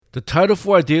The title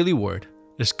for our daily word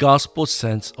is Gospel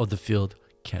Sense of the Field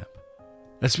Camp.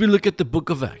 As we look at the book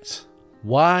of Acts,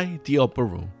 why the upper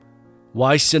room?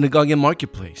 Why synagogue and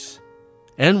marketplace?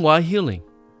 And why healing?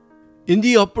 In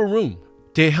the upper room,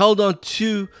 they held on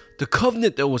to the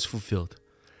covenant that was fulfilled,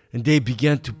 and they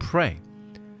began to pray.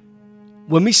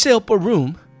 When we say upper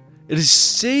room, it is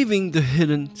saving the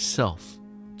hidden self.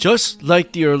 Just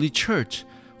like the early church,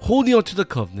 holding on to the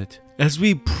covenant, as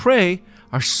we pray,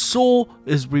 our soul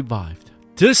is revived.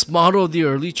 This model of the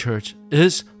early church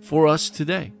is for us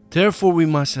today. Therefore, we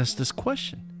must ask this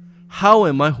question. How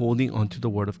am I holding on to the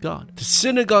Word of God? The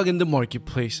synagogue and the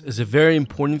marketplace is a very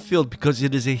important field because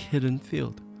it is a hidden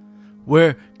field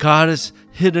where God has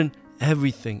hidden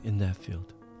everything in that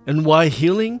field. And why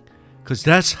healing? Because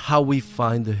that's how we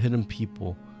find the hidden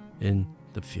people in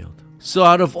the field. So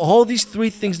out of all these three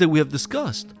things that we have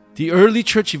discussed, the early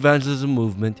church evangelism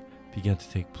movement began to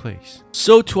take place.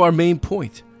 So to our main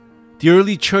point, the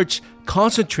early church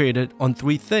concentrated on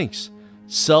three things: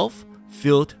 self,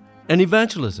 field, and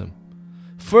evangelism.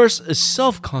 First is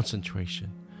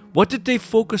self-concentration. What did they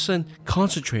focus and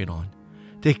concentrate on?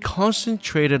 They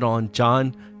concentrated on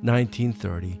John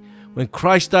 19:30. When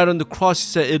Christ died on the cross, he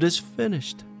said, "It is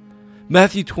finished."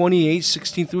 Matthew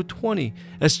 28:16-20.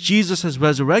 As Jesus has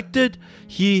resurrected,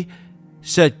 he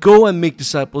said, "Go and make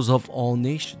disciples of all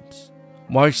nations."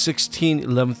 Mark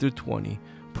 16:11-20.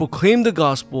 Proclaim the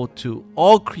gospel to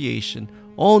all creation,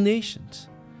 all nations.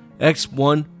 Acts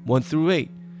 1:1-8.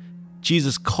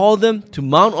 Jesus called them to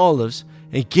Mount Olives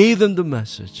and gave them the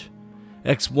message.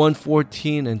 Acts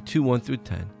 1:14 and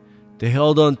 2:1-10. They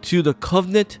held on to the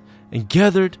covenant and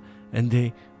gathered and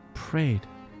they prayed.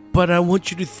 But I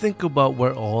want you to think about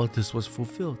where all of this was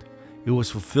fulfilled. It was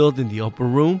fulfilled in the upper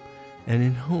room and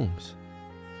in homes.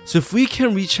 So if we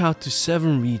can reach out to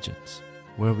 7 regions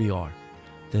where we are,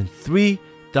 then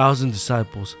 3,000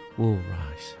 disciples will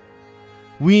rise.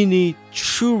 We need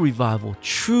true revival,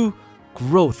 true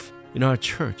growth in our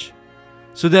church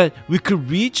so that we could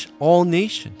reach all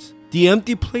nations, the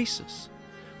empty places.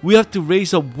 We have to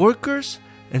raise up workers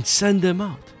and send them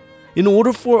out. In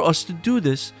order for us to do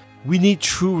this, we need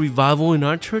true revival in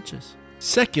our churches.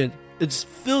 Second, it's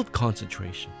field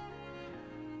concentration.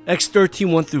 Acts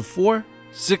 13:1-4,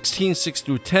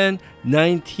 16:6-10,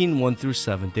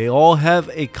 19:1-7. They all have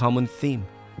a common theme.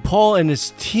 Paul and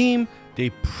his team,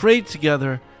 they prayed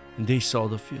together and they saw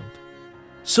the field.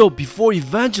 So before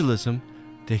evangelism,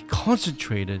 they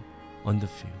concentrated on the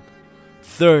field.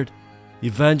 Third,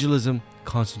 evangelism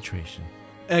concentration.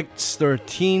 Acts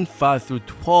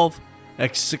 13:5-12,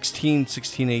 Acts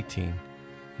 16:16-18,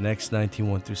 and Acts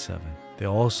 19:1-7. They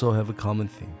also have a common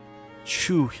theme.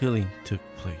 True healing took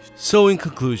place. So in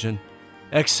conclusion,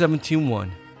 Acts 17:1,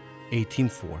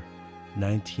 18:4,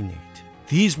 19:8.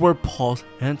 These were Paul's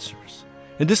answers.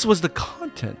 And this was the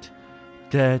content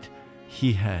that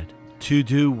he had to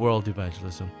do world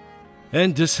evangelism.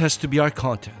 And this has to be our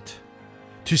content.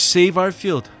 To save our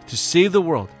field, to save the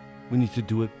world, we need to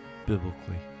do it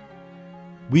biblically.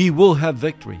 We will have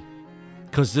victory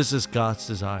because this is God's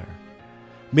desire.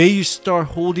 May you start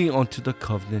holding on to the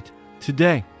covenant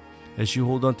today. As you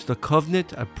hold on to the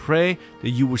covenant, I pray that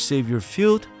you will save your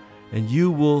field and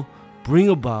you will bring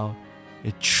about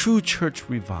a true church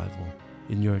revival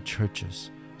in your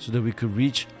churches so that we could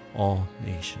reach all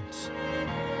nations.